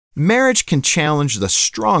Marriage can challenge the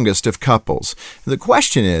strongest of couples. The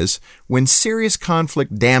question is, when serious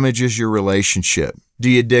conflict damages your relationship, do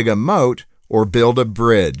you dig a moat or build a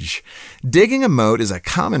bridge? Digging a moat is a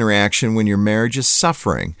common reaction when your marriage is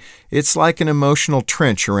suffering. It's like an emotional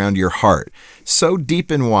trench around your heart, so deep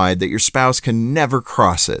and wide that your spouse can never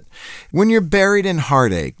cross it. When you're buried in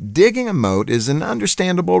heartache, digging a moat is an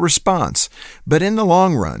understandable response, but in the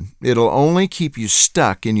long run, it'll only keep you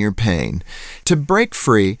stuck in your pain. To break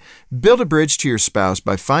free, build a bridge to your spouse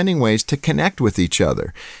by finding ways to connect with each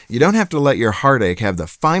other. You don't have to let your heartache have the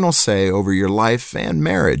final say over your life and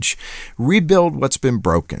marriage. Rebuild what's been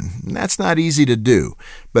broken. That's not easy to do,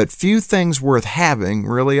 but few things worth having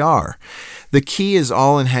really are. The key is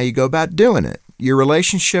all in how you go about doing it. Your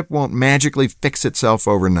relationship won't magically fix itself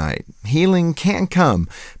overnight. Healing can come,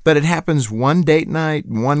 but it happens one date night,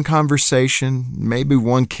 one conversation, maybe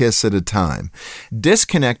one kiss at a time.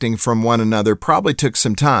 Disconnecting from one another probably took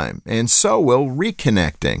some time, and so will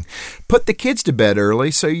reconnecting. Put the kids to bed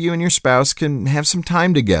early so you and your spouse can have some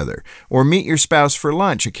time together, or meet your spouse for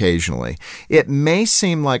lunch occasionally. It may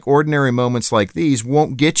seem like ordinary moments like these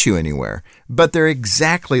won't get you anywhere, but they're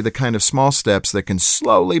exactly the kind of small steps that can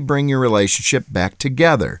slowly bring your relationship back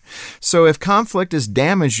together. So if conflict has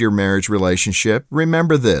damaged your marriage relationship,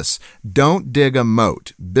 remember this: don't dig a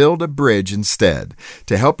moat, build a bridge instead.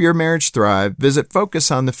 To help your marriage thrive, visit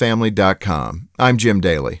FocusOnTheFamily.com. I'm Jim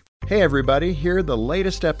Daly. Hey everybody, here the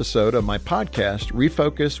latest episode of my podcast,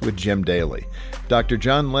 Refocus with Jim Daly. Dr.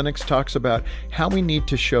 John Lennox talks about how we need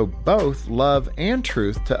to show both love and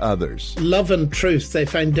truth to others. Love and truth they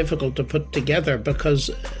find difficult to put together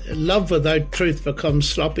because love without truth becomes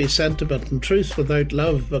sloppy sentiment and truth without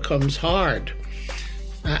love becomes hard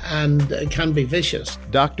and can be vicious.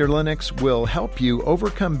 Dr. Lennox will help you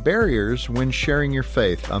overcome barriers when sharing your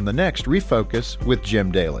faith on the next Refocus with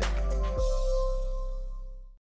Jim Daly.